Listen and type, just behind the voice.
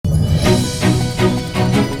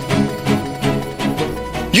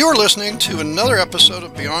You are listening to another episode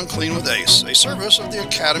of Beyond Clean with Ace, a service of the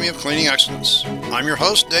Academy of Cleaning Excellence. I'm your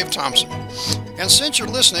host, Dave Thompson. And since you're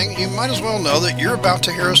listening, you might as well know that you're about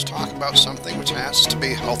to hear us talk about something which has to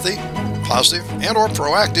be healthy, positive, and or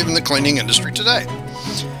proactive in the cleaning industry today.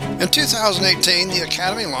 In 2018, the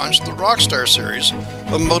Academy launched the Rockstar series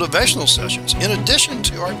of motivational sessions in addition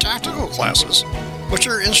to our tactical classes, which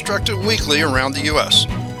are instructed weekly around the U.S.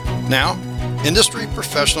 Now, industry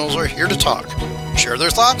professionals are here to talk, share their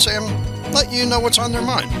thoughts, and let you know what's on their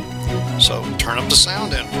mind. So turn up the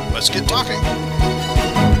sound and let's get talking.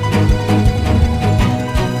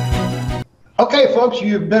 Okay, folks,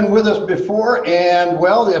 you've been with us before, and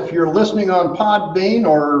well, if you're listening on Podbean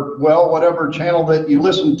or, well, whatever channel that you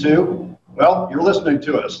listen to, well, you're listening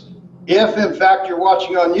to us. If, in fact, you're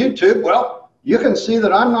watching on YouTube, well, you can see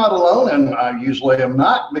that I'm not alone, and I usually am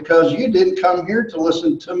not, because you didn't come here to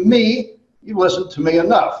listen to me. You listened to me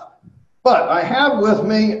enough. But I have with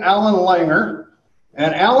me Alan Langer.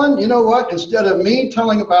 And Alan, you know what? Instead of me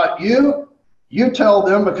telling about you, you tell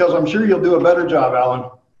them, because I'm sure you'll do a better job, Alan.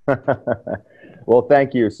 Well,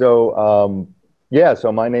 thank you. So,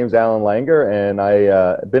 so my name's Alan Langer, and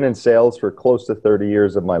I've been in sales for close to 30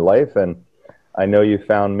 years of my life. And I know you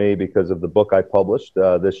found me because of the book I published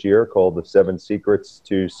this year called The 7 Secrets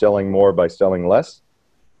to Selling More by Selling Less.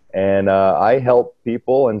 And I help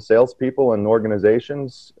people and salespeople and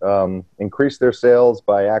organizations increase their sales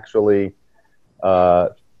by actually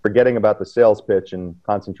forgetting about the sales pitch and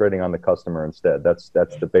concentrating on the customer instead. That's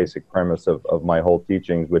the basic premise of my whole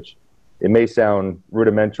teachings, which it may sound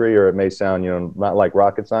rudimentary or it may sound, not like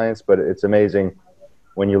rocket science, but it's amazing.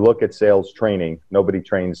 When you look at sales training, nobody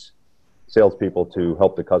trains salespeople to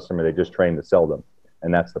help the customer. They just train to sell them.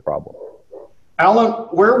 And that's the problem. Alan,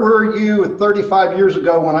 where were you 35 years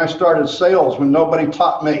ago when I started sales when nobody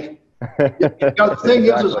taught me? The thing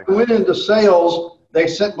is I went into sales, they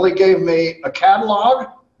simply gave me a catalog,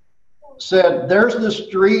 said, there's the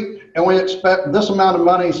street, and we expect this amount of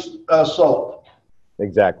money sold.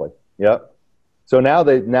 Exactly. Yep. So now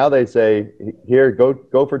they say, here,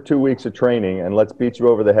 go for 2 weeks of training, and let's beat you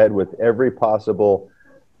over the head with every possible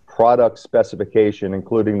product specification,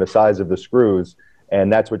 including the size of the screws. And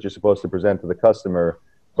that's what you're supposed to present to the customer.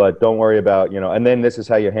 But don't worry about, and then this is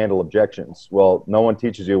how you handle objections. Well, no one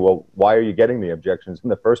teaches you, well, why are you getting the objections in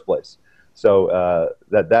the first place? So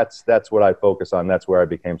that's what I focus on. That's where I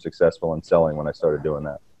became successful in selling when I started doing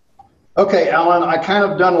that. Okay, Alan, I kind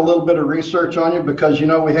of done a little bit of research on you because,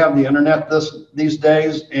 we have the internet these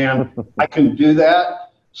days, and I can do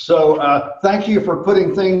that. So thank you for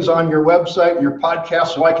putting things on your website and your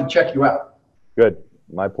podcast so I can check you out. Good.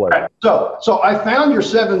 My pleasure. Right. So I found your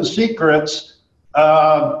 7 secrets.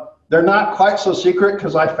 They're not quite so secret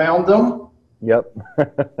because I found them. Yep.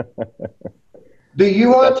 Do you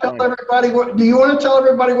want to tell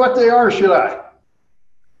everybody what they are, or should I?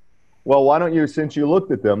 Well, why don't you, since you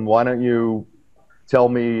looked at them, why don't you tell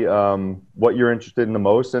me what you're interested in the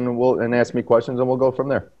most, and ask me questions, and we'll go from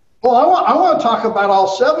there. Well, I want to talk about all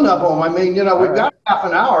 7 of them. I mean, we've got half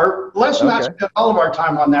an hour. Let's not spend all of our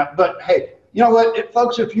time on that. But hey, you know what,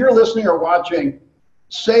 folks, if you're listening or watching,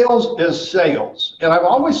 sales is sales. And I've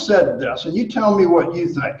always said this, and you tell me what you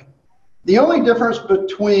think. The only difference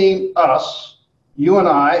between us, you and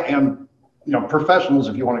I, and professionals,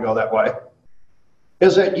 if you want to go that way,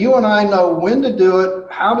 is that you and I know when to do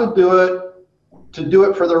it, how to do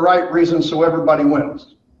it for the right reasons so everybody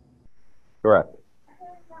wins. Correct.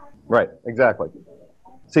 Right, exactly.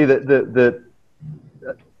 See,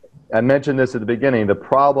 I mentioned this at the beginning. The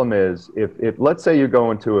problem is if let's say you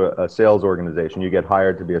go into a sales organization, you get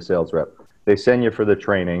hired to be a sales rep. They send you for the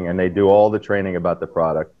training, and they do all the training about the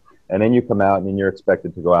product. And then you come out and you're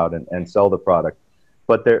expected to go out and sell the product.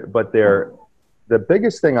 But the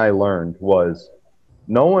biggest thing I learned was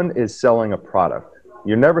no one is selling a product.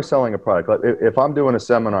 You're never selling a product. Like if I'm doing a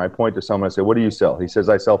seminar, I point to someone and say, what do you sell? He says,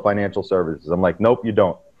 I sell financial services. I'm like, nope, you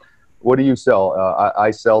don't. What do you sell? I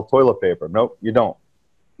sell toilet paper. Nope, you don't.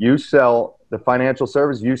 You sell the financial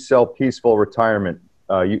service. You sell peaceful retirement.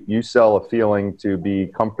 You sell a feeling to be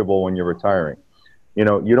comfortable when you're retiring. You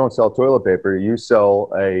don't sell toilet paper. You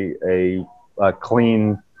sell a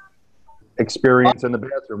clean experience in the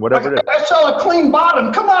bathroom, whatever it is. I sell a clean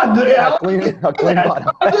bottom. Come on, dude. Yeah, a clean bottom.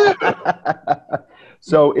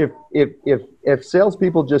 So if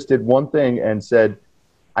salespeople just did one thing and said,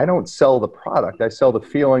 I don't sell the product, I sell the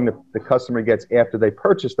feeling that the customer gets after they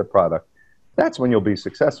purchase the product, that's when you'll be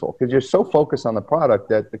successful, because you're so focused on the product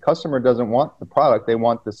that the customer doesn't want the product, they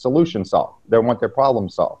want the solution solved. They want their problem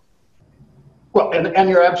solved. Well, and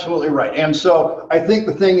you're absolutely right. And so I think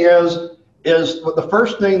the thing is the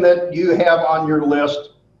first thing that you have on your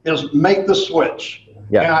list is make the switch.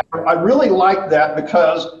 Yeah. And I really like that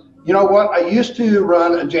because, you know what, I used to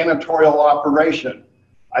run a janitorial operation.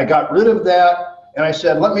 I got rid of that and I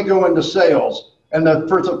said, let me go into sales. And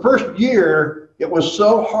for the first year, it was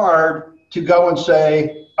so hard to go and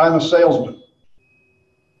say, I'm a salesman.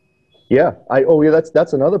 Yeah.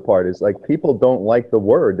 That's another part is like people don't like the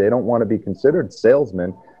word. They don't want to be considered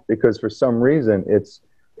salesmen because for some reason it's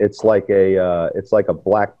like a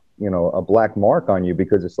black, a black mark on you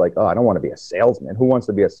because it's like, oh, I don't want to be a salesman. Who wants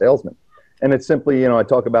to be a salesman? And it's simply, I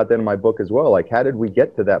talk about that in my book as well. Like, how did we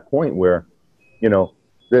get to that point where,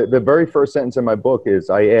 the very first sentence in my book is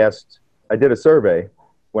I did a survey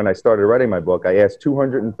when I started writing my book. I asked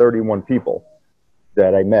 231 people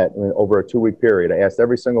that I met over a 2-week period. I asked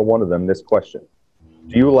every single one of them this question: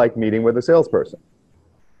 do you like meeting with a salesperson?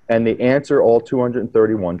 And the answer, all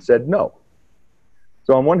 231 said no.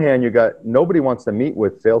 So on one hand, you got nobody wants to meet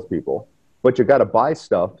with salespeople, but you got to buy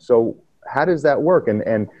stuff. So how does that work?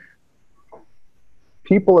 And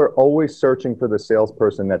people are always searching for the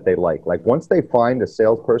salesperson that they like. Like once they find a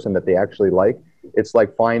salesperson that they actually like, it's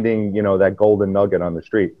like finding, that golden nugget on the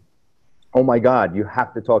street. Oh my God, you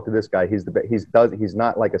have to talk to this guy. He's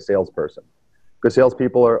not like a salesperson. Because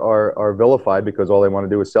salespeople are vilified because all they want to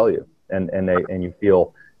do is sell you, and you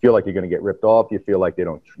feel like you're going to get ripped off. You feel like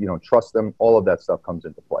you don't trust them. All of that stuff comes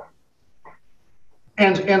into play.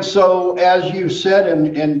 And so, as you said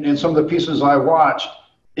in some of the pieces I watched,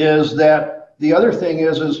 is that the other thing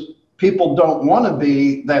is people don't want to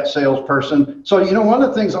be that salesperson. So, one of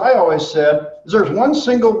the things I always said is there's one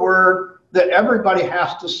single word that everybody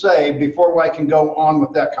has to say before I can go on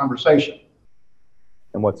with that conversation.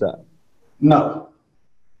 And what's that? No.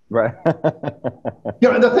 Right.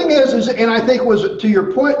 The thing is, and I think was to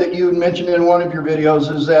your point that you mentioned in one of your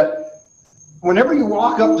videos, is that whenever you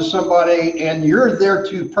walk up to somebody and you're there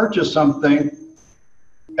to purchase something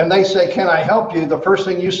and they say, can I help you? The first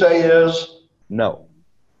thing you say is no,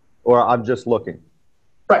 or I'm just looking.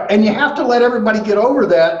 Right. And you have to let everybody get over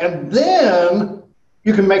that. And then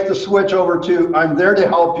you can make the switch over to, I'm there to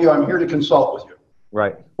help you. I'm here to consult with you.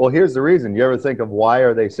 Right. Well, here's the reason. You ever think of why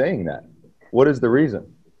are they saying that? What is the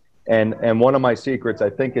reason? And one of my secrets, I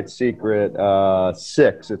think it's secret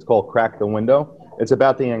 6, it's called Crack the Window. It's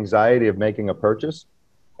about the anxiety of making a purchase.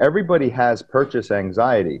 Everybody has purchase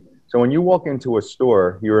anxiety. So when you walk into a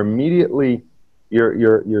store, you're immediately,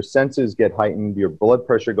 your senses get heightened, your blood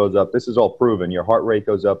pressure goes up. This is all proven. Your heart rate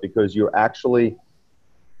goes up because you're actually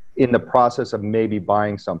in the process of maybe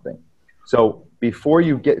buying something. So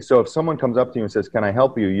if someone comes up to you and says, can I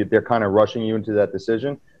help you? They're kind of rushing you into that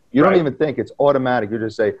decision. You don't even think, it's automatic. You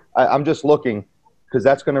just say, I'm just looking, because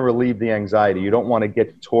that's going to relieve the anxiety. You don't want to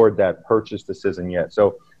get toward that purchase decision yet.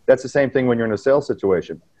 So that's the same thing when you're in a sales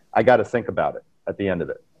situation. I got to think about it at the end of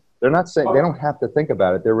it. They're not saying, they don't have to think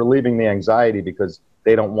about it. They're relieving the anxiety because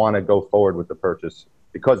they don't want to go forward with the purchase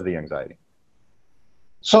because of the anxiety.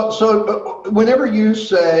 So whenever you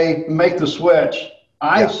say make the switch,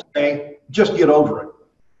 I say just get over it.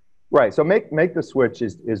 Right. So make the switch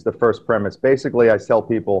is the first premise. Basically, I tell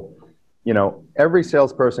people, every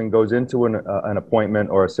salesperson goes into an appointment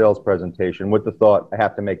or a sales presentation with the thought, I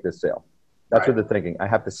have to make this sale. That's what they're thinking. I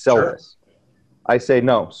have to sell this. I say,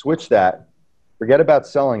 no, switch that. Forget about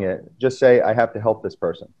selling it. Just say, I have to help this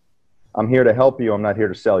person. I'm here to help you. I'm not here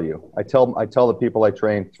to sell you. I tell the people I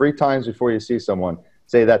train 3 times before you see someone,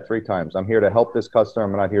 say that 3 times. I'm here to help this customer.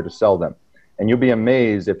 I'm not here to sell them. And you'll be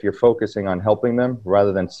amazed if you're focusing on helping them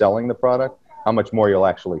rather than selling the product, how much more you'll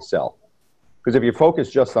actually sell. Because if you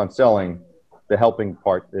focus just on selling, the helping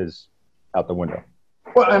part is out the window.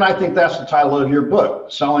 Well, and I think that's the title of your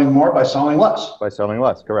book, Selling More by Selling Less. By selling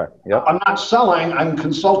less, correct. Yep. I'm not selling, I'm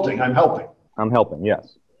consulting, I'm helping. I'm helping,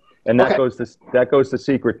 yes. And that goes to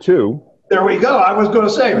secret 2. There we go. I was going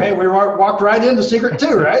to say, hey, we walked right into secret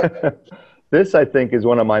 2, right? This, I think, is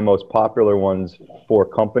one of my most popular ones for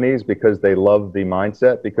companies because they love the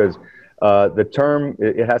mindset. Because the term,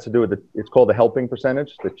 it has to do with it's called the helping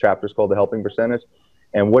percentage. The chapter is called the helping percentage.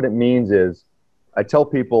 And what it means is, I tell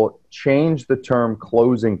people, change the term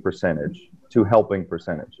closing percentage to helping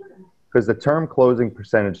percentage. Because the term closing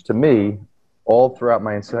percentage, to me, all throughout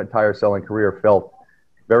my entire selling career, felt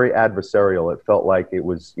very adversarial. It felt like it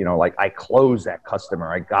was, like I closed that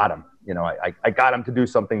customer. I got him. I got him to do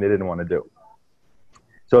something they didn't want to do.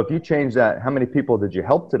 So if you change that, how many people did you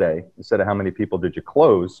help today instead of how many people did you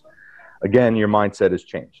close? Again, your mindset has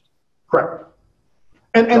changed. Correct.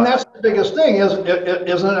 And that's the biggest thing, isn't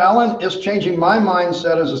it, Alan? Is changing my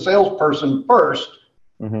mindset as a salesperson first.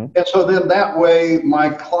 Mm-hmm. And so then that way my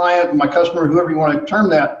client, my customer, whoever you want to term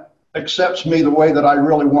that, accepts me the way that I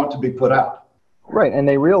really want to be put out. Right, and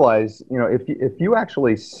they realize, if you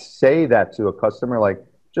actually say that to a customer, like,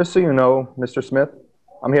 just so you know, Mr. Smith,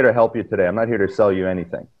 I'm here to help you today. I'm not here to sell you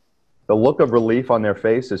anything. The look of relief on their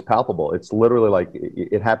face is palpable. It's literally like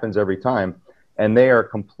it happens every time, and they are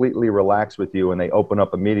completely relaxed with you, and they open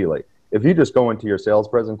up immediately. If you just go into your sales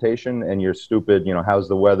presentation and you're stupid, how's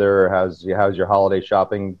the weather, or how's your holiday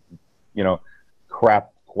shopping,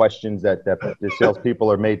 crap questions that the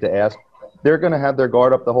salespeople are made to ask, they're going to have their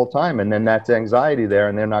guard up the whole time, and then that's anxiety there,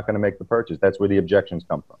 and they're not going to make the purchase. That's where the objections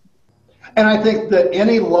come from. And I think that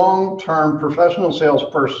any long-term professional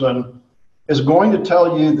salesperson is going to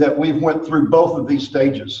tell you that we've went through both of these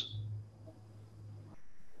stages.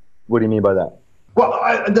 What do you mean by that? Well,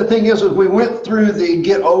 the thing is we went through the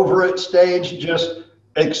get over it stage, just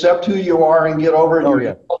accept who you are and get over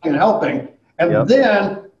it. And helping. And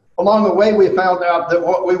then along the way, we found out that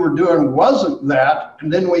what we were doing wasn't that.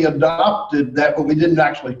 And then we adopted that, but we didn't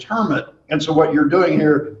actually term it. And so what you're doing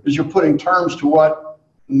here is you're putting terms to what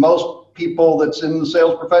most people that's in the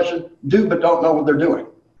sales profession do, but don't know what they're doing.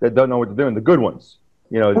 They don't know what they're doing. The good ones,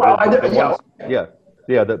 the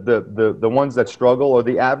ones that struggle, or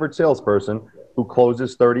the average salesperson who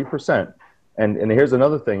closes 30%. And here's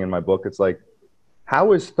another thing in my book. It's like,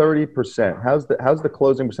 how is 30%? How's the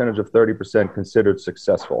closing percentage of 30% considered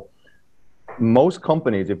successful? Most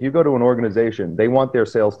companies, if you go to an organization, they want their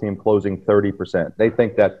sales team closing 30%. They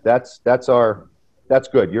think that's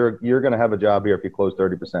good. You're going to have a job here if you close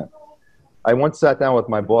 30%. I once sat down with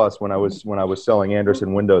my boss when I was selling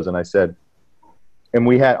Andersen Windows, and I said, and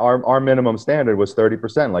we had our minimum standard was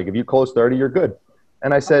 30%. Like, if you close 30, you're good.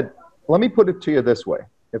 And I said, let me put it to you this way.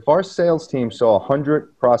 If our sales team saw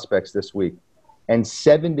 100 prospects this week and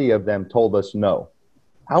 70 of them told us no,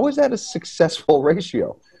 how is that a successful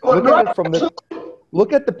ratio? Look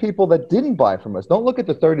at the people that didn't buy from us. Don't look at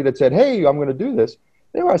the 30 that said, hey, I'm going to do this.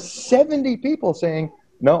 There are 70 people saying,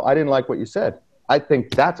 no, I didn't like what you said. I think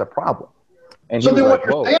that's a problem. And so then what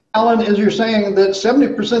you're saying, Alan, is you're saying that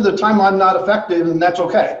 70% of the time I'm not effective, and that's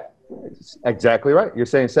okay. Exactly right. You're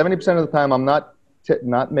saying 70% of the time I'm not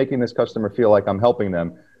making this customer feel like I'm helping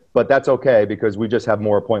them, but that's okay because we just have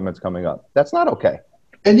more appointments coming up. That's not okay.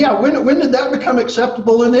 And when did that become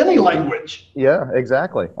acceptable in any language? Yeah,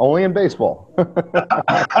 exactly. Only in baseball. Wait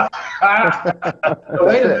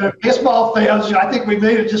a minute, baseball fans, I think we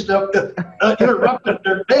made it just interrupted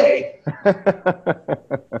their day.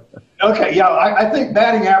 Okay, yeah, I think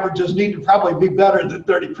batting averages need to probably be better than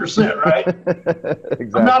 30%, right? Exactly.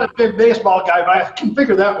 I'm not a big baseball guy, but I can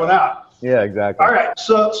figure that one out. Yeah, exactly. All right,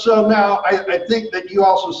 so now I think that you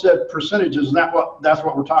also said percentages, and that's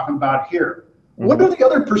what we're talking about here. Mm-hmm. What are the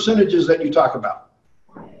other percentages that you talk about?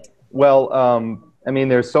 Well, I mean,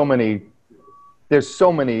 there's so many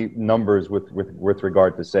numbers with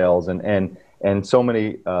regard to sales, and so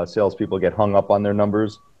many salespeople get hung up on their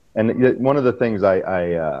numbers. And one of the things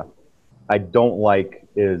I don't like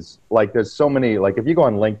is, like, there's so many, like, if you go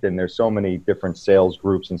on LinkedIn, there's so many different sales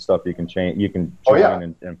groups and stuff you can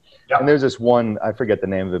join. And there's this one, I forget the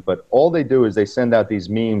name of it, but all they do is they send out these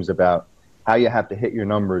memes about how you have to hit your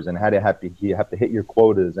numbers and how you have to hit your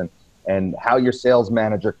quotas and how your sales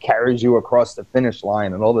manager carries you across the finish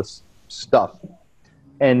line and all this stuff.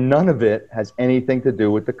 And none of it has anything to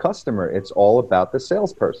do with the customer. It's all about the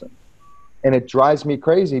salesperson. And it drives me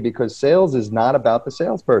crazy because sales is not about the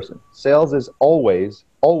salesperson. Sales is always,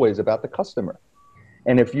 always about the customer.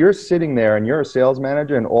 And if you're sitting there and you're a sales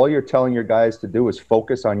manager and all you're telling your guys to do is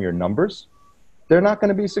focus on your numbers, they're not going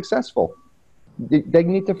to be successful. They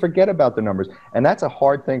need to forget about the numbers. And that's a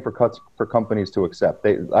hard thing for companies to accept.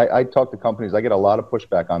 I talk to companies, I get a lot of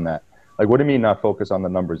pushback on that. Like, what do you mean not focus on the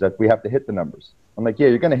numbers? That we have to hit the numbers. I'm like, yeah,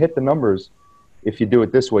 you're going to hit the numbers. If you do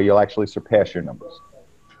it this way, you'll actually surpass your numbers.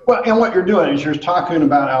 Well, and what you're doing is you're talking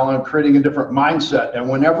about, Alan, creating a different mindset. And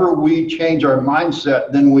whenever we change our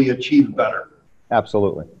mindset, then we achieve better.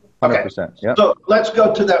 Absolutely. 100%. Okay. Yep. So let's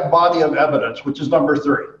go to that body of evidence, which is number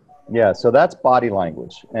 3. Yeah, so that's body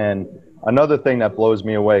language. And another thing that blows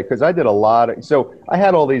me away, because I did a lot of, so I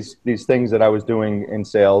had all these things that I was doing in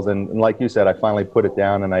sales. And like you said, I finally put it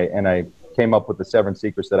down and I came up with the 7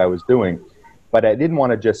 secrets that I was doing. But I didn't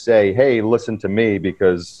want to just say, hey, listen to me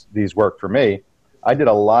because these work for me. I did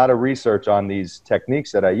a lot of research on these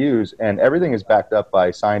techniques that I use, and everything is backed up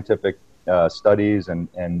by scientific studies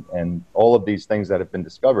and all of these things that have been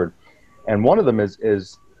discovered. And one of them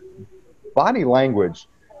is body language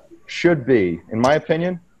should be, in my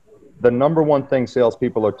opinion, the number one thing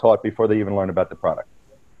salespeople are taught before they even learn about the product.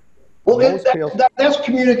 Well, that's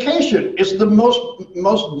communication. It's the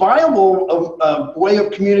most viable way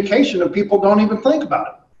of communication, and people don't even think about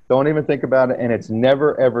it. Don't even think about it. And it's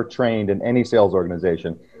never, ever trained in any sales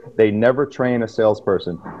organization. They never train a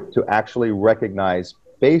salesperson to actually recognize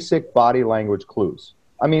basic body language clues.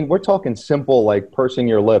 I mean, we're talking simple, like pursing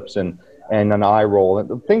your lips and an eye roll,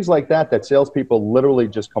 and things like that salespeople literally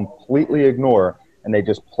just completely ignore, and they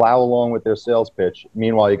just plow along with their sales pitch.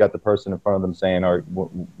 Meanwhile, you got the person in front of them saying,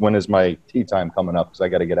 when is my tea time coming up, because I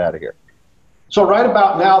got to get out of here. So right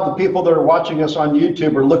about now, the people that are watching us on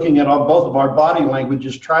YouTube are looking at both of our body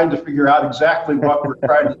languages, trying to figure out exactly what we're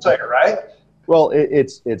trying to say, right? Well,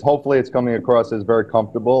 it's hopefully it's coming across as very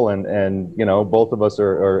comfortable, and both of us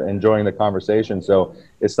are enjoying the conversation. So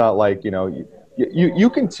it's not like, you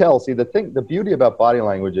can tell. See, the beauty about body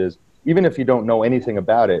language is, even if you don't know anything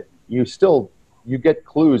about it, you get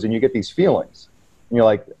clues and you get these feelings. And you're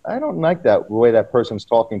like, I don't like the way that person's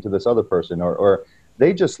talking to this other person, or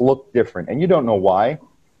they just look different, and you don't know why.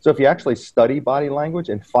 So if you actually study body language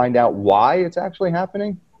and find out why it's actually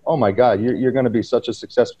happening, oh my God, you're going to be such a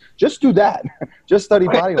success. Just do that. Just study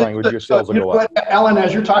body language. Your sales will go up. Alan,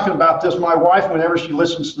 as you're talking about this, my wife, whenever she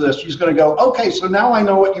listens to this, she's going to go, okay, so now I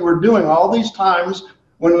know what you were doing all these times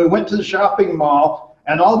when we went to the shopping mall,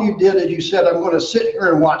 and all you did is you said, I'm going to sit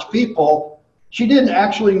here and watch people. She didn't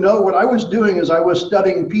actually know what I was doing is I was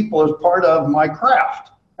studying people as part of my craft.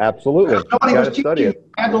 Absolutely. Nobody was teaching me.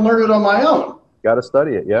 I had to learn it on my own. Got to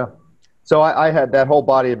study it, yeah. So I had that whole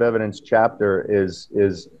body of evidence chapter is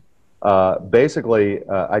basically,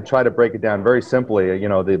 I try to break it down very simply,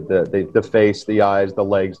 the face, the eyes, the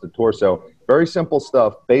legs, the torso, very simple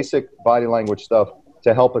stuff, basic body language stuff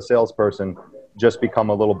to help a salesperson just become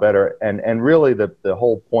a little better. And really the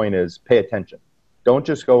whole point is pay attention. Don't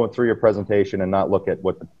just go through your presentation and not look at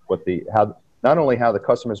not only how the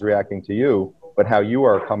customer is reacting to you, but how you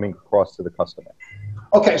are coming across to the customer.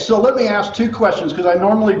 Okay, so let me ask two questions, because I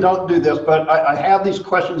normally don't do this, but I have these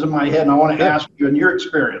questions in my head, and I want to ask you, in your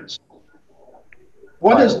experience,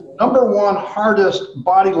 what is the number one hardest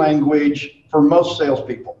body language for most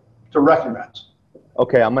salespeople to recognize?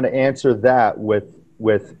 Okay, I'm going to answer that with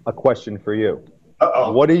a question for you.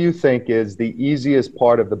 Uh-oh. What do you think is the easiest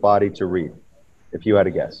part of the body to read, if you had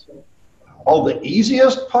to guess? Oh, the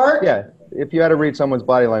easiest part? Yeah. If you had to read someone's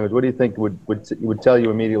body language, what do you think would tell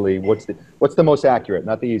you immediately what's the most accurate,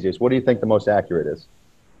 not the easiest? What do you think the most accurate is?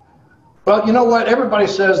 Well, you know what? Everybody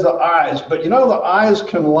says the eyes, but the eyes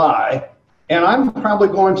can lie. And I'm probably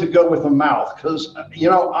going to go with the mouth, because, I've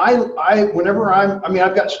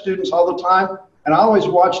got students all the time, and I always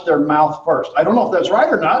watch their mouth first. I don't know if that's right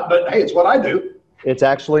or not, but hey, it's what I do. It's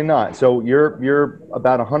actually not. So you're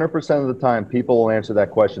about 100% of the time, people will answer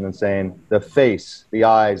that question and saying the face, the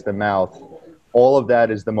eyes, the mouth, all of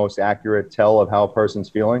that is the most accurate tell of how a person's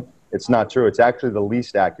feeling. It's not true. It's actually the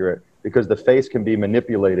least accurate, because the face can be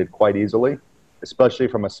manipulated quite easily, especially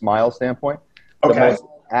from a smile standpoint. Okay.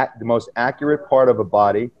 The most accurate part of a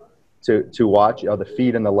body to watch are the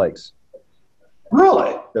feet and the legs.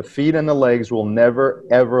 Really? The feet and the legs will never,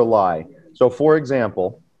 ever lie. So, for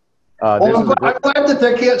example, I'm glad that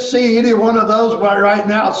they can't see either one of those right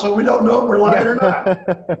now, so we don't know if we're lying or not.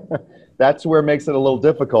 That's where it makes it a little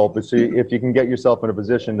difficult. But see, if you can get yourself in a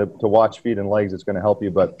position to watch feet and legs, it's going to help you.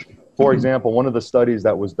 But, for example, one of the studies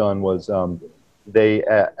that was done was when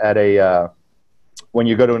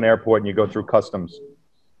you go to an airport and you go through customs,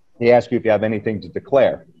 they ask you if you have anything to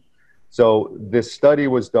declare. So this study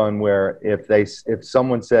was done where if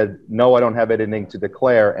someone said, no, I don't have anything to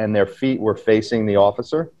declare, and their feet were facing the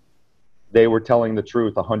officer, they were telling the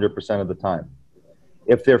truth 100% of the time.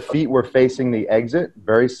 If their feet were facing the exit,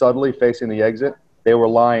 very subtly facing the exit, they were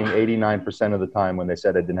lying 89% of the time when they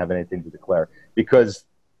said I didn't have anything to declare, because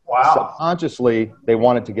subconsciously they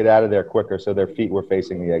wanted to get out of there quicker, so their feet were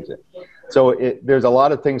facing the exit. So there's a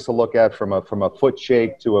lot of things to look at, from a foot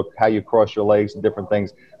shake to how you cross your legs and different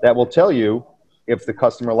things that will tell you if the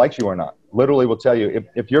customer likes you or not. Literally will tell you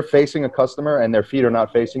if you're facing a customer and their feet are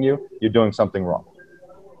not facing you, you're doing something wrong.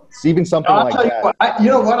 It's even something like that. You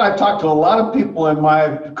know what? I've talked to a lot of people in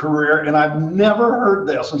my career, and I've never heard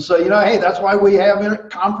this. And so, hey, that's why we have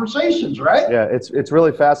conversations, right? Yeah, it's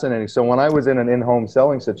really fascinating. So when I was in an in-home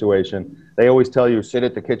selling situation, they always tell you, sit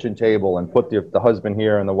at the kitchen table and put the husband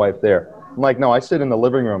here and the wife there. I'm like, no, I sit in the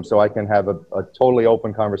living room so I can have a totally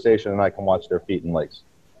open conversation and I can watch their feet and legs.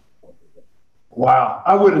 Wow,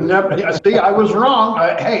 I would have never. See, I was wrong.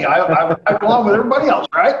 I belong with everybody else,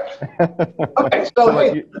 right? Okay, so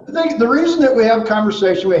hey, the reason that we have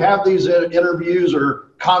conversation, we have these interviews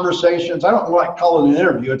or conversations. I don't like to call it an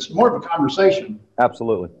interview. It's more of a conversation.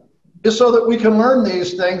 Absolutely. Just so that we can learn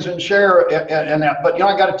these things and share and that. But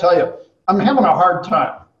I got to tell you, I'm having a hard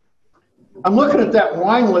time. I'm looking at that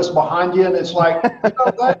wine list behind you, and it's like, you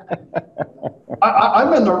know what?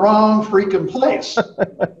 I'm in the wrong freaking place.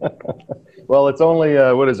 Well, it's only,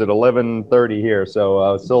 what is it, 11:30 here,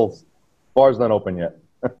 so still, bar's not open yet.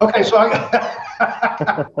 Okay, so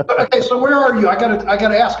okay, so where are you? I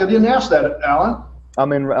gotta ask. I didn't ask that, Alan.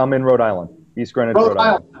 I'm in Rhode Island, East Greenwich, Rhode Rhode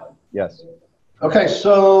Island. Island. Yes. Okay,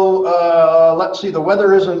 so let's see. The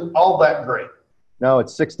weather isn't all that great. No,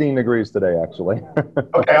 it's 16 degrees today, actually.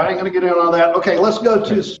 Okay, I ain't gonna get in on that. Okay, let's go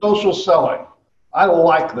to social selling. I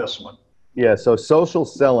like this one. Yeah, so social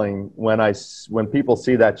selling, when people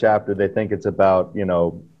see that chapter, they think it's about,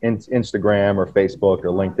 Instagram or Facebook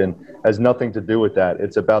or LinkedIn. Has nothing to do with that.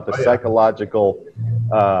 It's about the psychological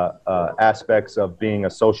aspects of being a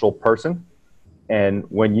social person. And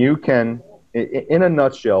when you can, in a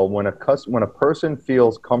nutshell, when a person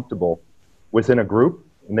feels comfortable within a group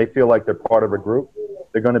and they feel like they're part of a group,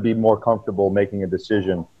 they're going to be more comfortable making a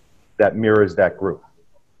decision that mirrors that group.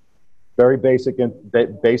 Very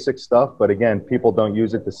basic stuff, but again, people don't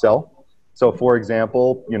use it to sell. So, for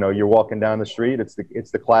example, you're walking down the street. It's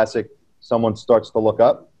the classic. Someone starts to look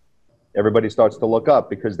up. Everybody starts to look up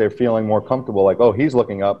because they're feeling more comfortable. Like, oh, he's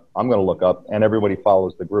looking up. I'm going to look up, and everybody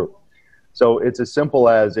follows the group. So it's as simple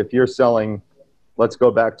as if you're selling. Let's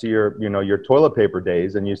go back to your toilet paper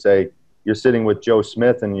days, and you say you're sitting with Joe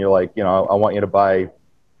Smith, and you're like, I want you to buy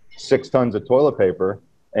 6 tons of toilet paper.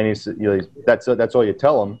 And that's all you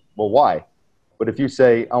tell them. Well, why? But if you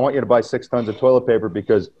say, I want you to buy 6 tons of toilet paper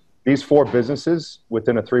because these 4 businesses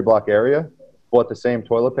within a 3-block area bought the same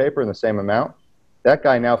toilet paper in the same amount, that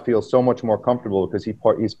guy now feels so much more comfortable because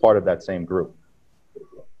he's part of that same group.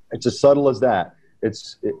 It's as subtle as that.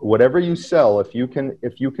 Whatever you sell, if you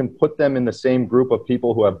can put them in the same group of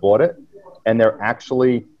people who have bought it, and they're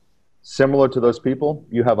actually similar to those people,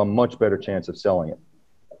 you have a much better chance of selling it.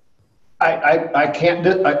 I can't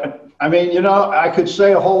do. I mean, I could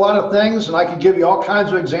say a whole lot of things, and I could give you all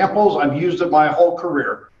kinds of examples. I've used it my whole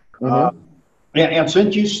career. Mm-hmm. And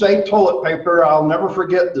since you say toilet paper, I'll never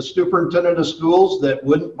forget the superintendent of schools that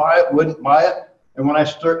wouldn't buy it. And when I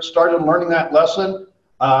started learning that lesson,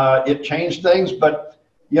 it changed things. But,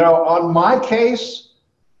 on my case,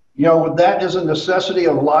 that is a necessity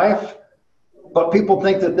of life. But people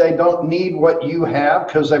think that they don't need what you have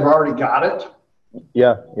because they've already got it.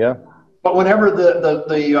 Yeah. But whenever and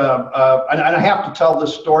I have to tell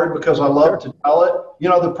this story because I love to tell it.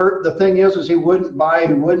 The thing is he wouldn't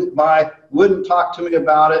talk to me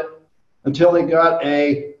about it until he got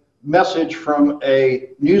a message from a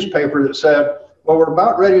newspaper that said, well, we're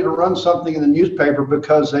about ready to run something in the newspaper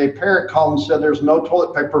because a parent called and said there's no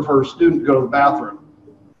toilet paper for a student to go to the bathroom.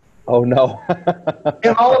 Oh, no.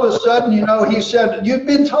 And all of a sudden, he said, you've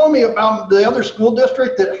been telling me about the other school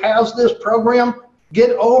district that has this program.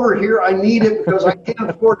 Get over here. I need it because I can't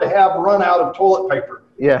afford to have run out of toilet paper.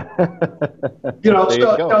 Yeah.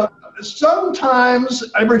 Sometimes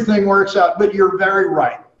everything works out, but you're very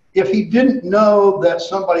right. If he didn't know that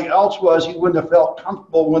somebody else was, he wouldn't have felt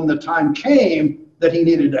comfortable when the time came that he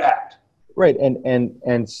needed to act. Right.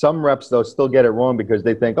 And some reps, though, still get it wrong because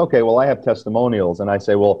they think, okay, well, I have testimonials. And I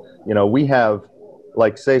say, well, we have,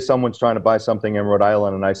 like, say someone's trying to buy something in Rhode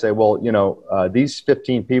Island, and I say, well, these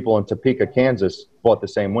 15 people in Topeka, Kansas bought the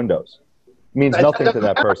same windows. It means nothing to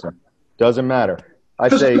that person. Doesn't matter. I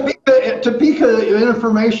say Topeka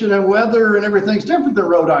information and weather and everything's different than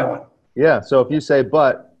Rhode Island. Yeah. So if you say,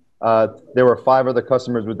 but there were 5 other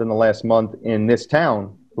customers within the last month in this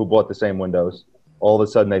town who bought the same windows, all of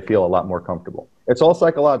a sudden they feel a lot more comfortable. It's all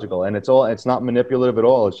psychological, and it's not manipulative at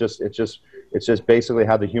all. It's just basically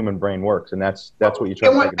how the human brain works, and that's what you try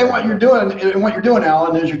to take. And what you're doing,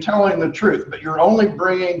 Alan, is you're telling the truth, but you're only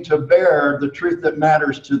bringing to bear the truth that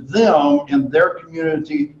matters to them in their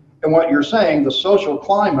community. And what you're saying, the social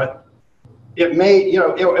climate, it may,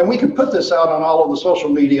 and we can put this out on all of the social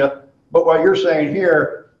media, but what you're saying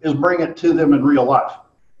here is bring it to them in real life.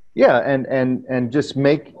 Yeah, and just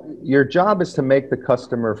your job is to make the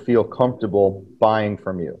customer feel comfortable buying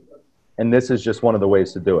from you. And this is just one of the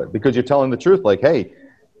ways to do it because you're telling the truth. Like, hey,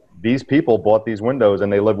 these people bought these windows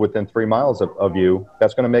and they live within 3 miles of you.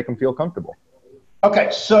 That's going to make them feel comfortable. Okay,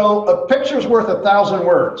 so a picture's worth 1,000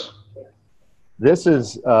 words. This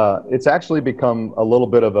is, it's actually become a little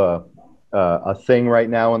bit of a thing right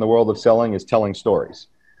now in the world of selling is telling stories.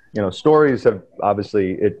 Stories have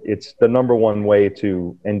obviously, it's the number one way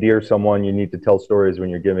to endear someone. You need to tell stories when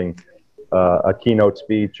you're giving a keynote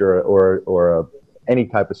speech or any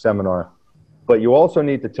type of seminar. But you also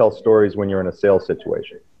need to tell stories when you're in a sales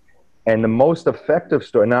situation. And the most effective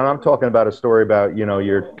story, now I'm talking about a story about,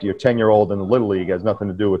 your 10-year-old in the Little League has nothing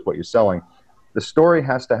to do with what you're selling. The story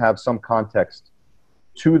has to have some context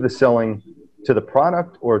to the selling, to the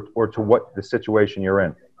product or to what the situation you're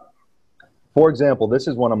in. For example, this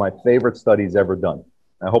is one of my favorite studies ever done.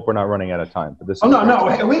 I hope we're not running out of time. But this is no.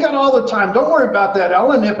 Hey, we got all the time. Don't worry about that,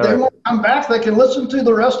 Ellen. If they won't come back, they can listen to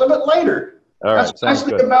the rest of it later. All right, that's the nice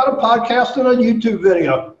thing about a podcast and a YouTube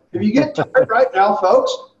video. If you get tired right now,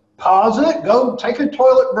 folks, pause it, go take a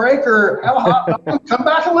toilet break or have a hot dog, come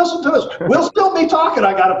back and listen to us. We'll still be talking,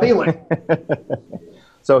 I got a feeling.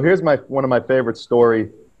 So here's one of my favorite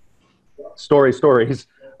stories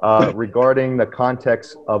regarding the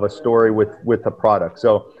context of a story with a product.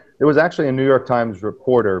 So there was actually a New York Times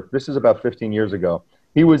reporter, this is about 15 years ago.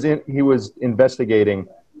 He was investigating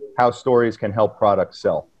how stories can help products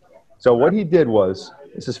sell. So what he did was,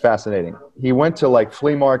 this is fascinating. He went to like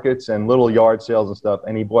flea markets and little yard sales and stuff,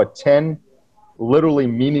 and he bought 10 literally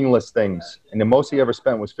meaningless things. And the most he ever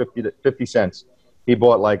spent was 50 cents. He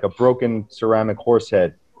bought like a broken ceramic horse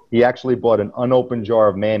head. He actually bought an unopened jar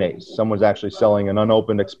of mayonnaise. Someone's actually selling an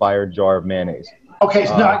unopened expired jar of mayonnaise. Okay,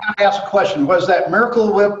 so now I got to ask a question. Was that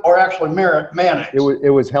Miracle Whip or actually mayonnaise?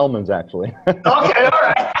 It was Hellman's actually. Okay, all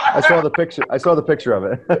right. I saw the picture of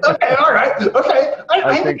it. Okay, all right. Okay,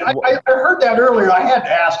 I heard that earlier. I had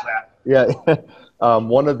to ask that. Yeah,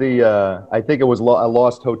 one of the I think it was a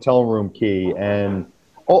lost hotel room key, and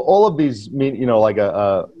all of these like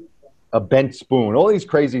a bent spoon, all these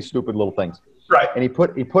crazy stupid little things. Right. And he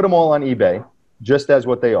put them all on eBay, just as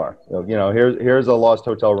what they are. Here's a lost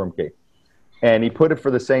hotel room key. And he put it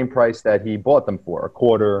for the same price that he bought them for, a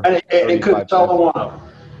quarter. And he couldn't sell the one of them.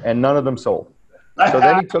 And none of them sold. So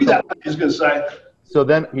then he took. So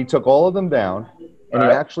then he took all of them down, and he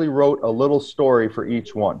actually wrote a little story for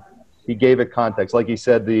each one. He gave it context, like he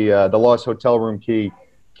said, the lost hotel room key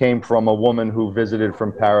came from a woman who visited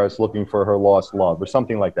from Paris looking for her lost love, or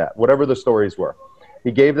something like that. Whatever the stories were,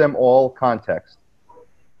 he gave them all context,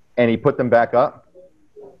 and he put them back up.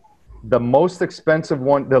 The most expensive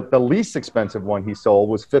one, the least expensive one he sold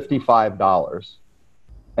was $55.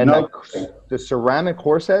 And the ceramic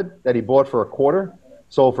horse head that he bought for a quarter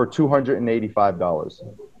sold for $285.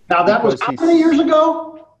 Now that was how many years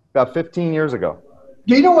ago? About 15 years ago.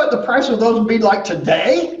 Do you know what the price of those would be like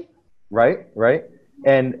today? Right.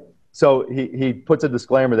 And so he puts a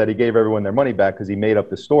disclaimer that he gave everyone their money back because he made up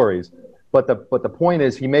the stories. But the point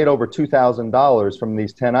is he made over $2,000 from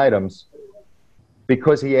these 10 items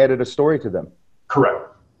because he added a story to them. Correct.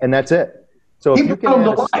 And that's it. So if you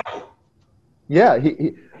can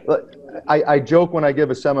I joke when I give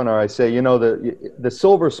a seminar, I say, the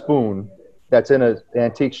silver spoon that's in an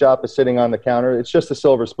antique shop is sitting on the counter. It's just a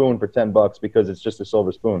silver spoon for $10 because it's just a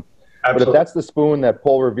silver spoon. Absolutely. But if that's the spoon that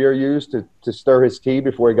Paul Revere used to stir his tea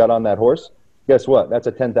before he got on that horse, guess what? That's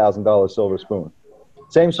a $10,000 silver spoon.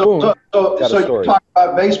 Same spoon. So you talked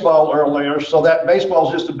about baseball earlier. So that baseball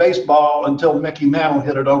is just a baseball until Mickey Mantle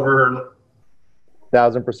hit it over.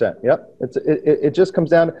 1,000%. Yep. It just comes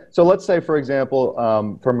down. So let's say, for example,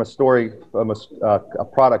 from a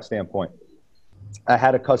product standpoint, I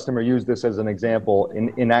had a customer use this as an example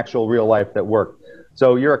in actual real life that worked.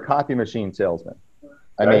 So you're a copy machine salesman.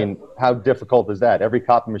 I mean, how difficult is that? Every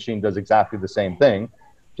copy machine does exactly the same thing.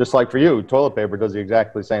 Just like for you, toilet paper does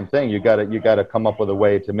exactly the same thing. You got to come up with a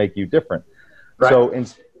way to make you different. Right.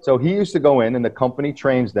 So he used to go in, and the company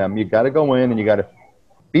trains them. You got to go in, and you got to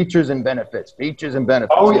features and benefits.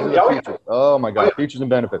 Oh yeah. Oh my God, features and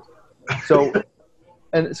benefits. So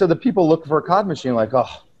the people look for a copy machine like,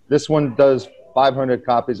 oh, this one does 500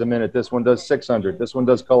 copies a minute. This one does 600. This one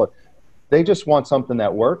does color. They just want something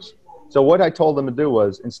that works. So what I told them to do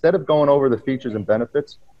was, instead of going over the features and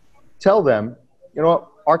benefits, tell them,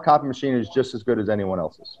 our copy machine is just as good as anyone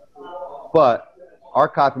else's. But our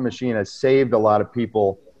copy machine has saved a lot of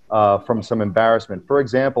people from some embarrassment. For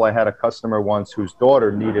example, I had a customer once whose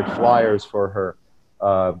daughter needed flyers for her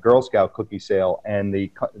Girl Scout cookie sale, and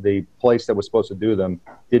the place that was supposed to do them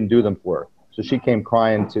didn't do them for her. So she came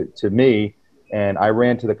crying to me, and I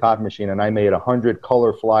ran to the copy machine, and I made 100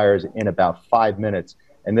 color flyers in about 5 minutes.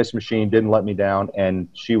 And this machine didn't let me down, and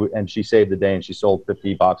she saved the day, and she sold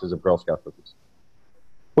 50 boxes of Girl Scout cookies.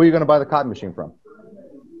 Who are you going to buy the copy machine from?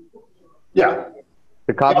 Yeah.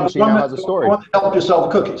 The copy machine now has a story. I want to help you sell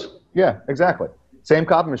the cookies. Yeah, exactly. Same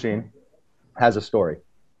copy machine has a story.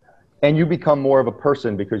 And you become more of a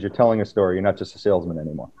person because you're telling a story. You're not just a salesman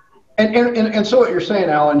anymore. And so what you're saying,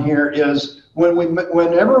 Alan, here is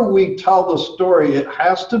whenever we tell the story, it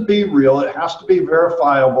has to be real. It has to be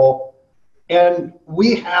verifiable. And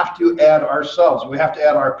we have to add ourselves. We have to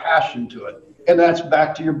add our passion to it. And that's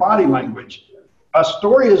back to your body language. A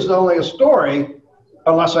story is only a story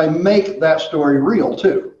unless I make that story real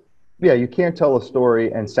too. Yeah, you can't tell a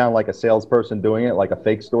story and sound like a salesperson doing it, like a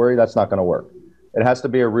fake story. That's not going to work. It has to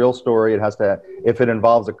be a real story. It has to, if it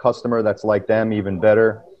involves a customer that's like them, even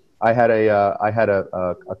better.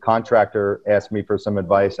 a contractor ask me for some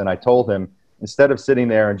advice, and I told him, instead of sitting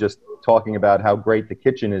there and just talking about how great the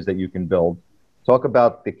kitchen is that you can build, talk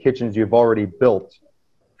about the kitchens you've already built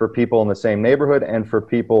for people in the same neighborhood and for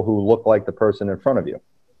people who look like the person in front of you.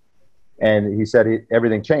 And he said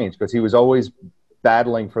everything changed because he was always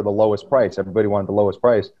battling for the lowest price. Everybody wanted the lowest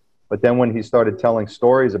price. But then when he started telling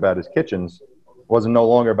stories about his kitchens, it wasn't no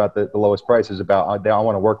longer about the lowest price. It was about, I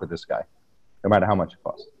want to work with this guy, no matter how much it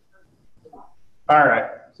costs. All right.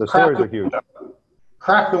 So stories are huge.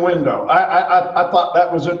 Crack the window. I thought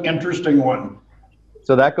that was an interesting one.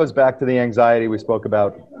 So that goes back to the anxiety we spoke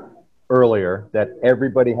about earlier, that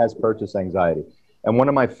everybody has purchase anxiety. And one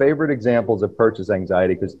of my favorite examples of purchase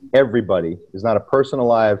anxiety, because everybody, is not a person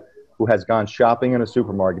alive who has gone shopping in a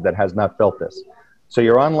supermarket that has not felt this. So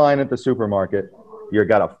you're online at the supermarket, you've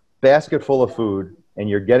got a basket full of food, and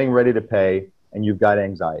you're getting ready to pay, and you've got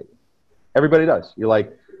anxiety. Everybody does. You're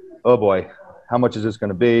like, oh boy, how much is this going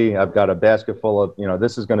to be? I've got a basket full of,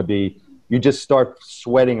 this is going to be, you just start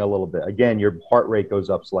sweating a little bit. Again, your heart rate goes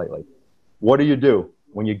up slightly. What do?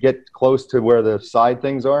 When you get close to where the side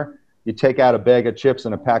things are, you take out a bag of chips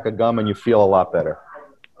and a pack of gum and you feel a lot better.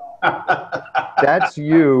 That's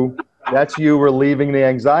you relieving the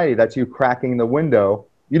anxiety. That's you cracking the window.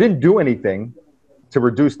 You didn't do anything to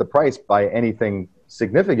reduce the price by anything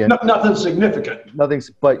significant. Nothing significant.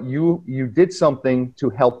 But you did something to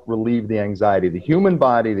help relieve the anxiety. The human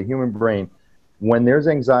body, the human brain, when there's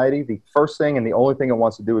anxiety, the first thing and the only thing it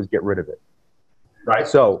wants to do is get rid of it. Right.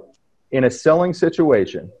 So in a selling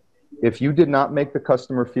situation, if you did not make the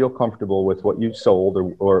customer feel comfortable with what you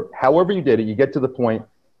sold or however you did it, you get to the point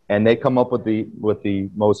and they come up with the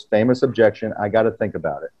most famous objection, I got to think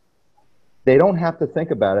about it. They don't have to think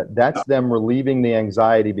about it. That's them relieving the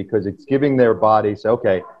anxiety because it's giving their body, say,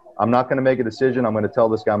 okay, I'm not going to make a decision. I'm going to tell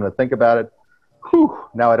this guy I'm going to think about it. Whew,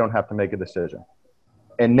 now I don't have to make a decision.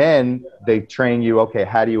 And then they train you, okay,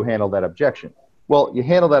 how do you handle that objection? Well, you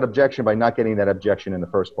handle that objection by not getting that objection in the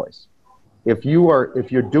first place. If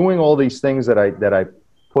you're doing all these things that I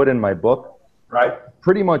put in my book, right,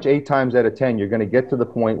 pretty much 8 times out of 10, you're going to get to the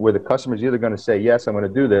point where the customer's either going to say, yes, I'm going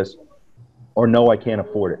to do this, or no, I can't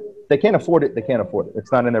afford it. If they can't afford it, they can't afford it.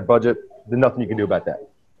 It's not in their budget. There's nothing you can do about that.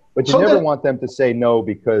 But you never want them to say no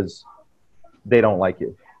because they don't like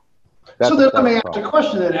you. So then let me ask a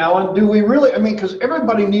question then, Alan. Do we really, because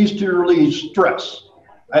everybody needs to relieve stress.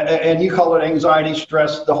 And you call it anxiety,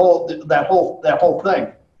 stress, that whole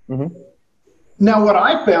thing. Mm-hmm. Now, what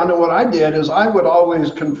I found and what I did is I would always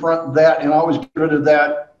confront that and always get rid of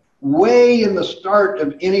that way in the start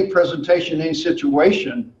of any presentation, any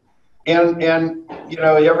situation. And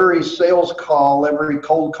every sales call, every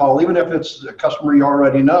cold call, even if it's a customer you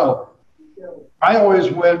already know, I always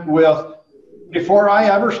went with, before I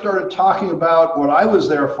ever started talking about what I was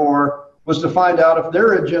there for, was to find out if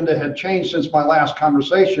their agenda had changed since my last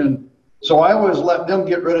conversation. So I always let them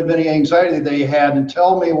get rid of any anxiety they had and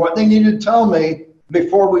tell me what they needed to tell me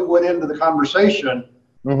before we went into the conversation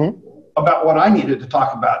about what I needed to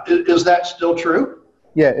talk about. Is that still true?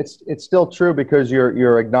 Yeah, it's still true because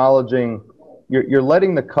you're acknowledging, you're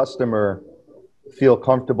letting the customer feel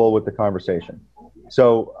comfortable with the conversation.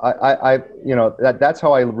 So that's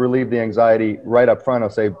how I relieve the anxiety right up front.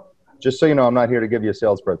 I'll say, just so you know, I'm not here to give you a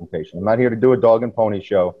sales presentation. I'm not here to do a dog and pony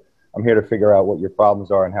show. I'm here to figure out what your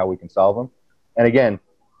problems are and how we can solve them. And again,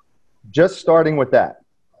 just starting with that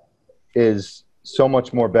is so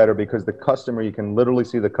much more better because the customer, you can literally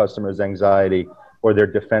see the customer's anxiety or their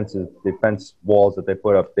defense walls that they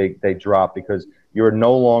put up, they drop because you're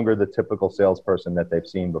no longer the typical salesperson that they've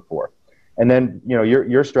seen before. And then,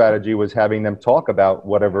 your strategy was having them talk about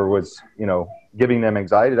whatever was, giving them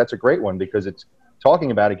anxiety. That's a great one because it's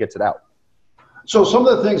talking about it gets it out. So some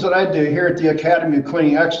of the things that I do here at the Academy of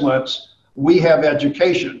Cleaning Excellence, we have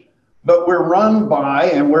education, but we're run by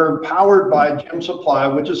and we're powered by Gem Supply,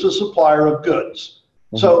 which is a supplier of goods.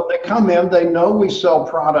 Mm-hmm. So they come in, they know we sell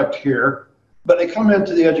product here, but they come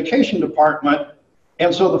into the education department.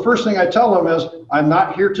 And so the first thing I tell them is, I'm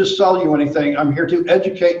not here to sell you anything. I'm here to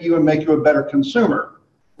educate you and make you a better consumer.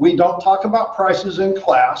 We don't talk about prices in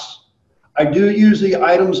class. I do use the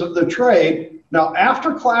items of the trade. Now,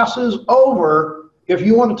 after class is over, if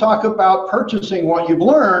you want to talk about purchasing what you've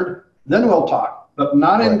learned, then we'll talk, but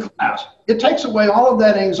not in class. It takes away all of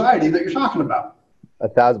that anxiety that you're talking about.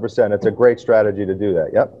 1,000%. It's a great strategy to do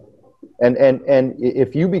that. Yep. And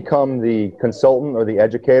if you become the consultant or the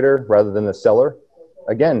educator rather than the seller,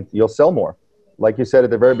 again, you'll sell more. Like you said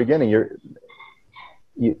at the very beginning,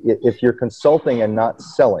 if you're consulting and not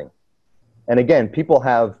selling, and again, people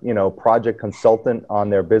have, project consultant on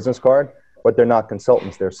their business card, but they're not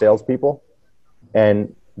consultants, they're salespeople.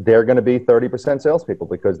 And they're going to be 30% salespeople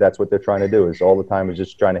because that's what they're trying to do is all the time is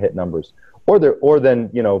just trying to hit numbers. Or then,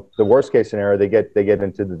 you know, the worst case scenario, they get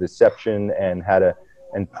into the deception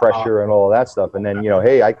and pressure and all of that stuff. And then, you know,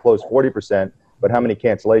 hey, I closed 40%, but how many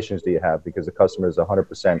cancellations do you have? Because the customer is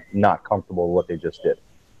 100% not comfortable with what they just did.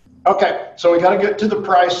 Okay, so we got to get to the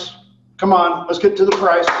price. Come on, let's get to the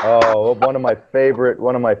price. Oh, one of my favorite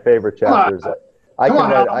chapters. We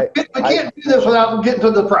can't do this without getting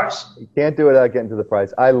to the price. You can't do it without getting to the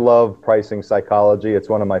price. I love pricing psychology. It's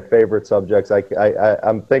one of my favorite subjects.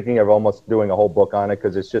 I'm thinking of almost doing a whole book on it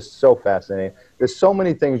because it's just so fascinating. There's so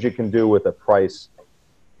many things you can do with a price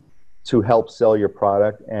to help sell your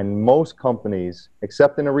product, and most companies,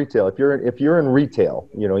 except in a retail, if you're in retail,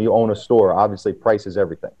 you know, you own a store, obviously price is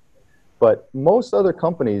everything. But most other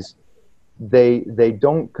companies, they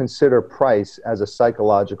don't consider price as a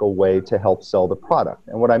psychological way to help sell the product.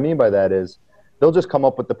 And what I mean by that is they'll just come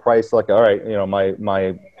up with the price like, all right, you know,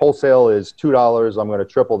 my wholesale is $2. I'm going to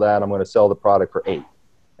triple that. I'm going to sell the product for $8.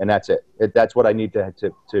 And that's it. That's what I need to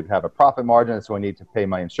have a profit margin. So I need to pay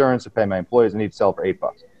my insurance, to pay my employees. I need to sell for $8.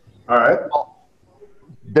 All right. Well,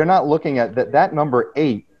 they're not looking at that number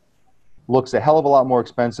 8 looks a hell of a lot more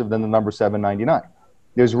expensive than the number $7.99.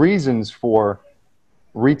 There's reasons for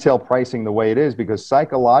retail pricing the way it is because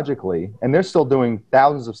psychologically, and they're still doing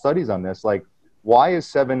thousands of studies on this, like why is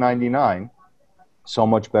 $7.99 so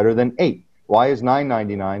much better than $8? Why is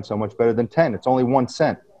 $9.99 so much better than $10? It's only 1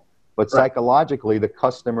 cent. But psychologically, the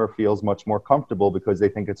customer feels much more comfortable because they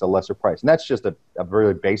think it's a lesser price. And that's just a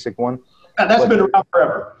really basic one. And that's been around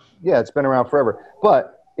forever. Yeah, it's been around forever.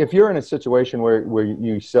 But if you're in a situation where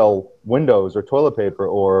you sell windows or toilet paper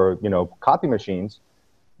or, you know, copy machines,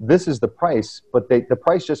 this is the price, but the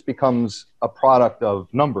price just becomes a product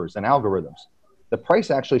of numbers and algorithms. The price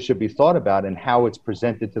actually should be thought about in how it's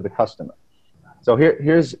presented to the customer. So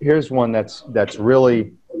here's one that's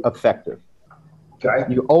really effective.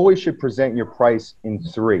 Okay. You always should present your price in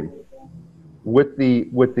 3 with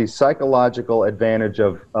the psychological advantage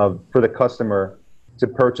of for the customer to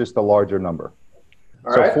purchase the larger number.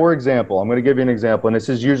 All so right. For example, I'm going to give you an example, and this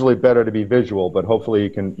is usually better to be visual, but hopefully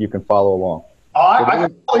you can follow along. I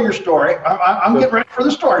can follow your story. I'm getting ready for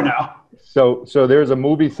the story now. So there's a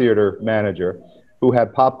movie theater manager who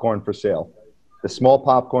had popcorn for sale. The small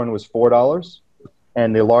popcorn was $4,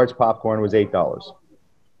 and the large popcorn was $8.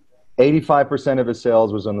 85% of his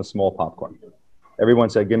sales was on the small popcorn. Everyone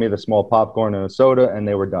said, give me the small popcorn and a soda, and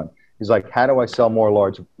they were done. He's like, how do I sell more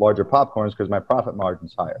larger popcorns because my profit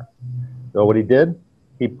margin's higher? So what he did,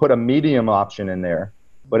 he put a medium option in there.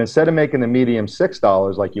 But instead of making the medium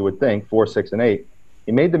 $6 like you would think, 4, 6, and 8,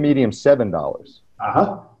 he made the medium $7.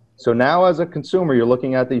 Uh-huh. So now as a consumer, you're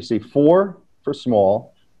looking at you see 4 for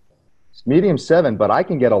small, medium 7, but I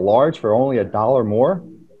can get a large for only $1 more.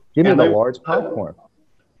 Give me the large popcorn.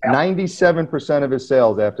 97% of his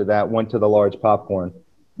sales after that went to the large popcorn.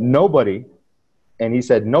 Nobody, and he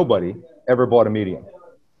said nobody, ever bought a medium.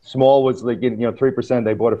 Small was like, 3%,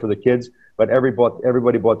 they bought it for the kids, but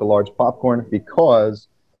everybody bought the large popcorn because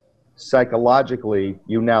psychologically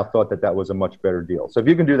you now thought that was a much better deal. So if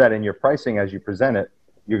you can do that in your pricing as you present it,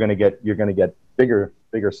 you're going to get bigger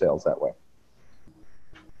sales that way.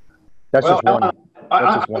 That's just one.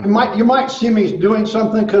 You might see me doing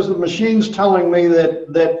something because the machine's telling me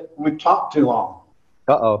that we've talked too long.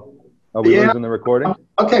 Uh-oh. Are we losing the recording?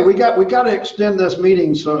 Okay, we got to extend this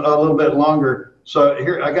meeting a little bit longer. So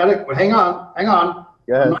here, I got it. Hang on.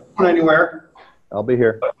 Go ahead. I'm not going anywhere. I'll be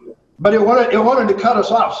here. But it wanted to cut us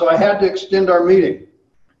off, so I had to extend our meeting.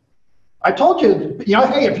 I told you,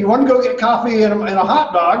 hey, if you want to go get coffee and a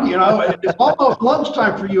hot dog, it's almost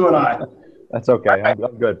lunchtime for you and I. That's okay.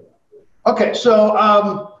 I'm good. Okay,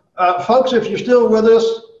 so folks, if you're still with us,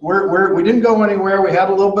 we didn't go anywhere. We had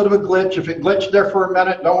a little bit of a glitch. If it glitched there for a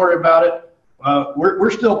minute, don't worry about it. We're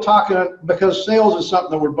still talking because sales is something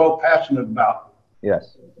that we're both passionate about.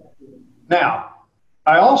 Yes. Now,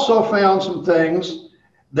 I also found some things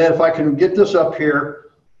that if I can get this up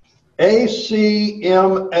here,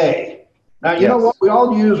 ACMA. Now, you know what? We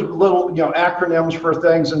all use little, acronyms for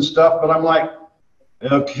things and stuff, but I'm like,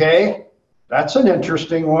 okay, that's an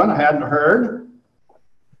interesting one. I hadn't heard.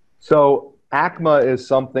 So ACMA is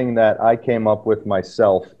something that I came up with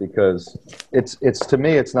myself because it's to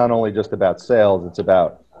me, it's not only just about sales, it's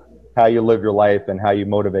about how you live your life and how you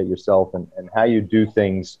motivate yourself and how you do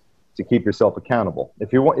things to keep yourself accountable.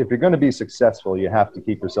 If you're going to be successful, you have to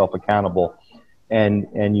keep yourself accountable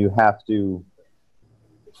and you have to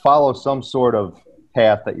follow some sort of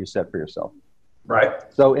path that you set for yourself. Right.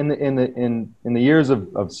 So in the years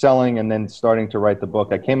of selling and then starting to write the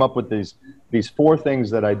book, I came up with these 4 things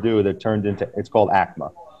that I do that turned into, it's called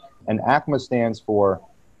ACMA. And ACMA stands for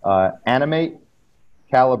Animate,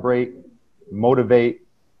 calibrate, motivate,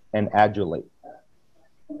 and adulate.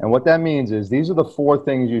 And what that means is these are the 4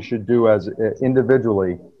 things you should do as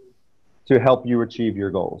individually to help you achieve your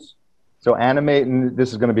goals. So animate, and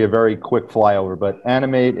this is going to be a very quick flyover, but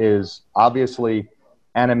animate is obviously,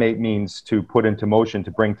 animate means to put into motion,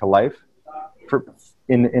 to bring to life.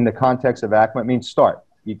 In the context of ACMA, it means start.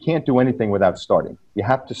 You can't do anything without starting. You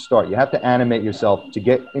have to start. You have to animate yourself to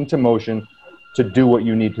get into motion, to do what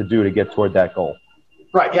you need to do to get toward that goal.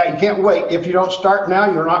 Right, yeah, you can't wait. If you don't start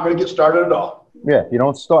now, you're not going to get started at all. Yeah, you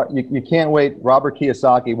don't start. You can't wait. Robert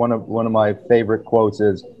Kiyosaki, one of my favorite quotes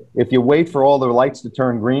is, if you wait for all the lights to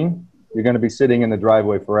turn green, you're going to be sitting in the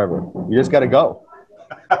driveway forever. You just got to go.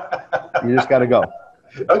 You just got to go.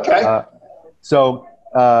 Okay. So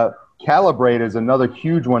calibrate is another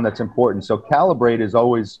huge one that's important. So calibrate is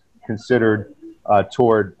always considered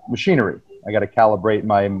toward machinery. I got to calibrate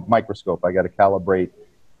my microscope. I got to calibrate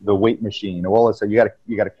the weight machine. All this, you got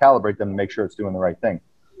to calibrate them to make sure it's doing the right thing.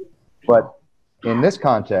 But in this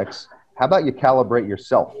context, how about you calibrate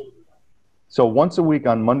yourself? So once a week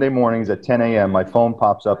on Monday mornings at 10 a.m., my phone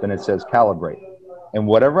pops up and it says calibrate. And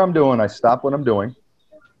whatever I'm doing, I stop what I'm doing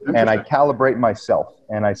and I calibrate myself.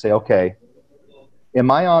 And I say, okay,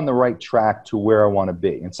 am I on the right track to where I want to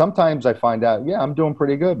be? And sometimes I find out, yeah, I'm doing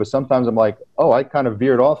pretty good. But sometimes I'm like, oh, I kind of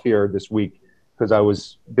veered off here this week because I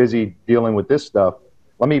was busy dealing with this stuff.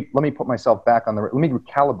 Let me put myself back on let me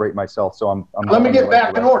recalibrate myself so I'm let me get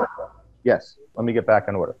back in order. Yes, let me get back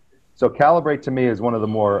in order. So calibrate to me is one of the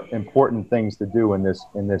more important things to do in this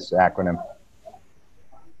acronym.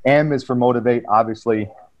 M is for motivate. Obviously,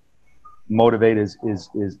 motivate is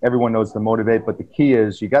everyone knows to motivate, but the key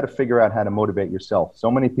is you got to figure out how to motivate yourself. So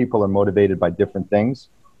many people are motivated by different things.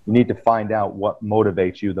 You need to find out what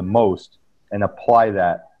motivates you the most and apply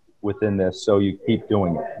that within this so you keep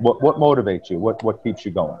doing it. What motivates you? What keeps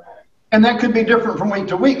you going? And that could be different from week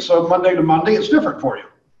to week. So Monday to Monday, it's different for you.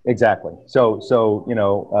 Exactly. So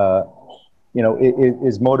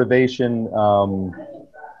is motivation,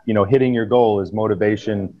 hitting your goal, is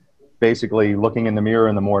motivation basically looking in the mirror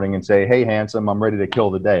in the morning and say, hey, handsome, I'm ready to kill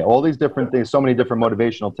the day. All these different things, so many different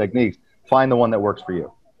motivational techniques. Find the one that works for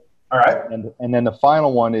you. All right. And then the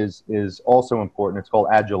final one is also important. It's called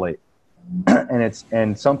adulate.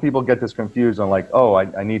 and some people get this confused on like, oh,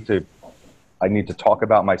 I need to talk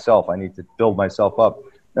about myself. I need to build myself up.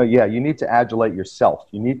 No, yeah, you need to adulate yourself.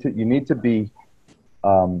 You need to be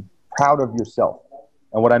proud of yourself.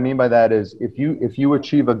 And what I mean by that is if you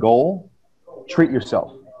achieve a goal, treat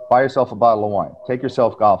yourself. Buy yourself a bottle of wine. Take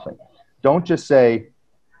yourself golfing. Don't just say,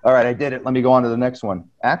 all right, I did it. Let me go on to the next one.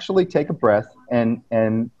 Actually take a breath and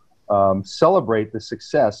celebrate the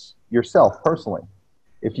success yourself personally.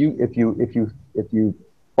 If you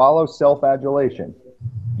follow self-adulation,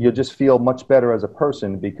 you'll just feel much better as a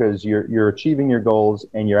person because you're achieving your goals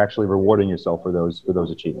and you're actually rewarding yourself for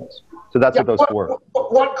those achievements. So that's what those 4.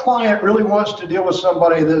 What client really wants to deal with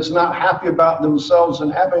somebody that's not happy about themselves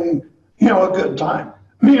and having, a good time?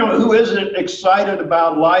 Who isn't excited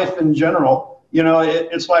about life in general?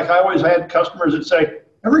 It's like I always had customers that say,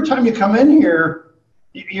 every time you come in here,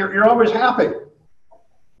 you're always happy.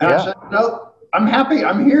 And I said, no, I'm happy.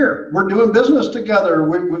 I'm here. We're doing business together.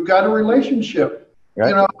 We've got a relationship.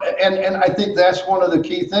 Right. And I think that's one of the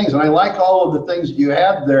key things. And I like all of the things that you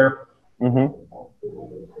have there. Mm-hmm.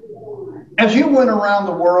 As you went around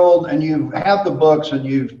the world and you've had the books and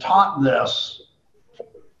you've taught this,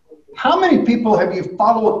 how many people have you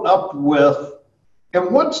followed up with? And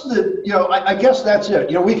what's I guess that's it.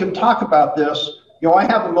 We can talk about this. I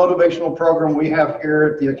have a motivational program we have here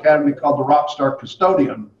at the Academy called the Rockstar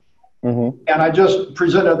Custodian. Mm-hmm. And I just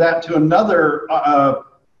presented that to another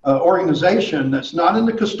organization that's not in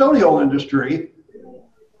the custodial industry,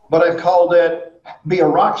 but I've called it Be a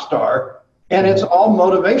Rockstar. And it's all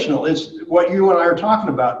motivational. It's what you and I are talking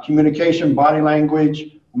about: communication, body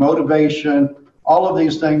language, motivation, all of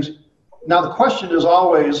these things. Now, the question is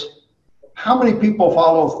always, how many people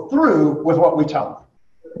follow through with what we tell them?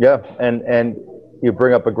 Yeah, and you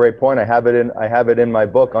bring up a great point. I have it in my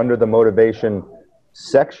book under the motivation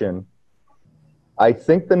section. I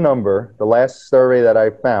think the last survey that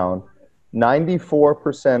I found,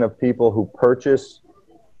 94% of people who purchase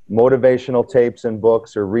motivational tapes and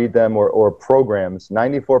books or read them or programs,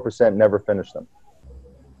 94% never finish them.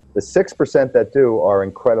 The 6% that do are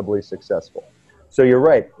incredibly successful. So you're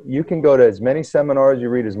right. You can go to as many seminars, you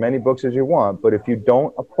read as many books as you want, but if you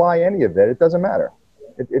don't apply any of it doesn't matter.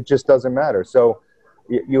 It just doesn't matter. So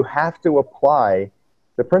you have to apply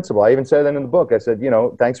the principle. I even said that in the book. I said,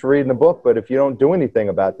 thanks for reading the book, but if you don't do anything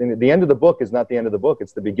about it, the end of the book is not the end of the book.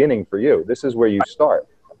 It's the beginning for you. This is where you start.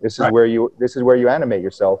 This is where you animate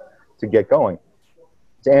yourself to get going.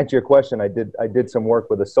 To answer your question, I did some work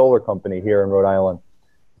with a solar company here in Rhode Island,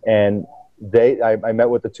 and I met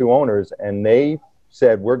with the two owners, and they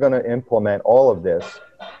said, we're going to implement all of this.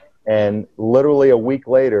 And literally a week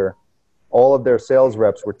later, all of their sales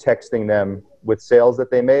reps were texting them with sales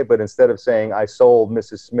that they made, but instead of saying, I sold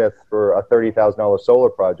Mrs. Smith for a $30,000 solar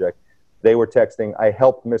project, they were texting, I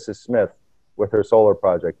helped Mrs. Smith with her solar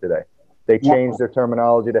project today. They changed their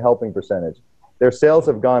terminology to helping percentage. Their sales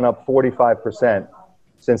have gone up 45%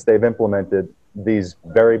 since they've implemented these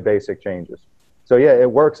very basic changes. So yeah, it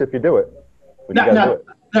works if you do it. But you gotta do it.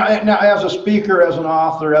 Now, as a speaker, as an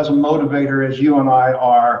author, as a motivator, as you and I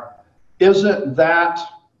are, isn't that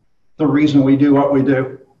the reason we do what we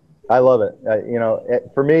do? I love it.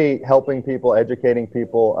 For me, helping people, educating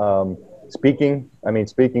people, speaking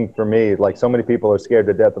for me, like so many people are scared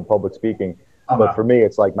to death of public speaking. But for me,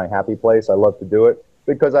 it's like my happy place. I love to do it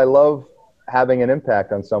because I love having an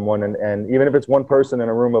impact on someone. And even if it's one person in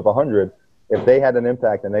a room of 100, if they had an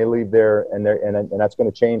impact and they leave there and that's going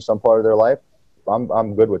to change some part of their life,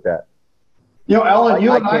 I'm good with that. Ellen,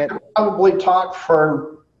 you and I could probably talk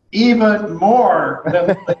for even more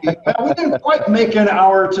than we didn't quite make an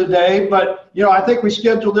hour today, but I think we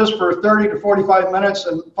scheduled this for 30 to 45 minutes,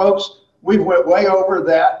 and folks, we went way over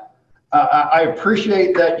that. I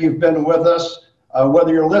appreciate that you've been with us,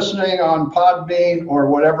 whether you're listening on Podbean or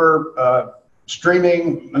whatever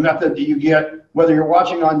streaming method that you get, whether you're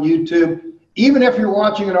watching on YouTube, even if you're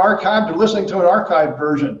watching an archived or listening to an archived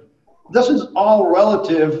version. This is all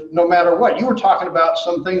relative no matter what. You were talking about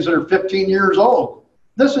some things that are 15 years old.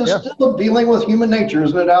 This is still dealing with human nature,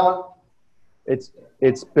 isn't it, Alan? It's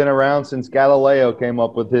been around since Galileo came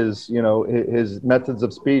up with his methods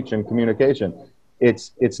of speech and communication.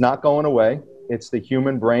 It's not going away. It's the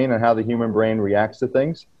human brain and how the human brain reacts to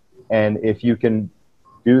things. And if you can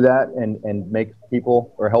do that and make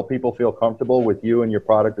people or help people feel comfortable with you and your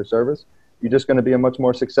product or service, you're just going to be a much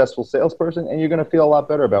more successful salesperson, and you're going to feel a lot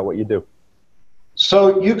better about what you do.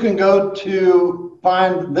 So you can go to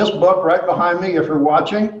find this book right behind me if you're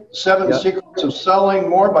watching, Seven Secrets of Selling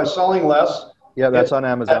More by Selling Less. Yeah, that's on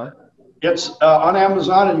Amazon. It's on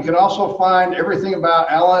Amazon, and you can also find everything about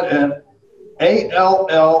Alan at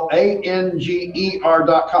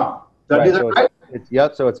ALLANGER.com. Did I do that right?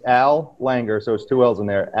 So it's Al Langer, so it's two L's in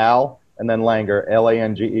there, Al, and then Langer,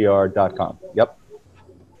 LANGER.com. Yep.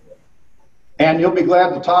 And you'll be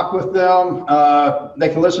glad to talk with them. They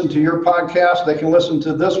can listen to your podcast. They can listen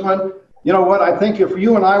to this one. You know what? I think if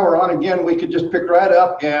you and I were on again, we could just pick right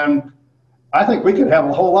up, and I think we could have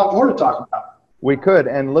a whole lot more to talk about. We could.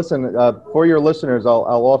 And listen, for your listeners, I'll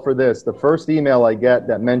offer this. The first email I get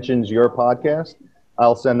that mentions your podcast,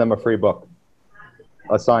 I'll send them a free book,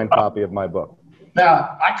 a signed copy of my book.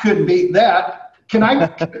 Now, I couldn't beat that.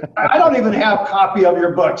 I don't even have a copy of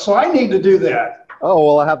your book, so I need to do that. Oh,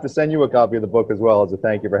 well, I have to send you a copy of the book as well as a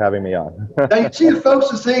thank you for having me on. Now, you see,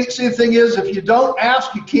 folks, the thing is, if you don't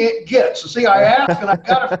ask, you can't get. So, see, I asked, and I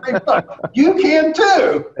got a free book. You can,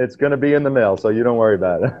 too. It's going to be in the mail, so you don't worry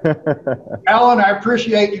about it. Alan, I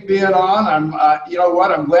appreciate you being on. You know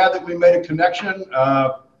what? I'm glad that we made a connection.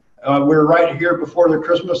 We're right here before the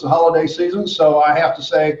Christmas, the holiday season. So I have to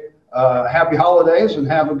say happy holidays and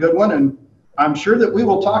have a good one. And I'm sure that we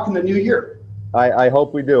will talk in the new year. I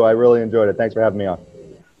hope we do. I really enjoyed it. Thanks for having me on.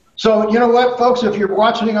 So, you know what, folks, if you're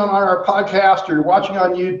watching on our podcast or you're watching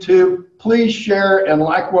on YouTube, please share and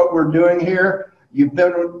like what we're doing here. You've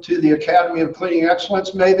been to the Academy of Cleaning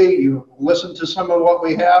Excellence, maybe. You've listened to some of what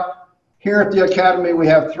we have. Here at the Academy, we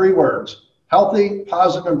have 3 words: healthy,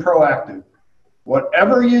 positive, and proactive.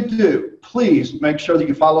 Whatever you do, please make sure that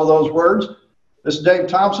you follow those words. This is Dave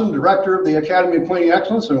Thompson, Director of the Academy of Cleaning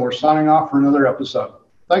Excellence, and we're signing off for another episode.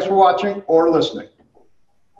 Thanks for watching or listening.